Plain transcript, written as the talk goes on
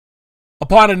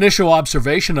Upon initial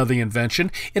observation of the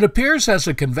invention, it appears as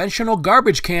a conventional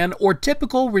garbage can or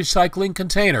typical recycling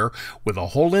container with a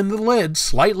hole in the lid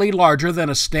slightly larger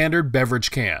than a standard beverage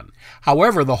can.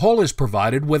 However, the hole is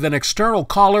provided with an external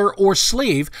collar or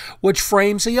sleeve which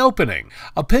frames the opening.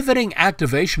 A pivoting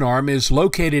activation arm is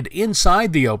located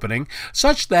inside the opening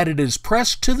such that it is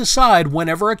pressed to the side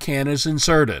whenever a can is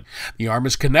inserted. The arm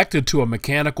is connected to a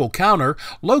mechanical counter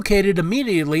located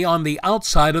immediately on the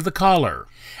outside of the collar.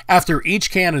 After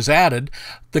each can is added,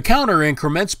 the counter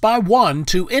increments by 1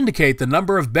 to indicate the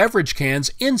number of beverage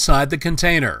cans inside the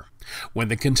container. When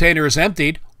the container is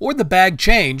emptied or the bag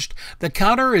changed, the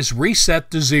counter is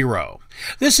reset to 0.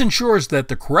 This ensures that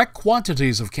the correct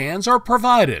quantities of cans are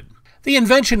provided. The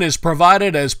invention is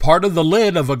provided as part of the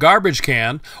lid of a garbage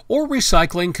can or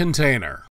recycling container.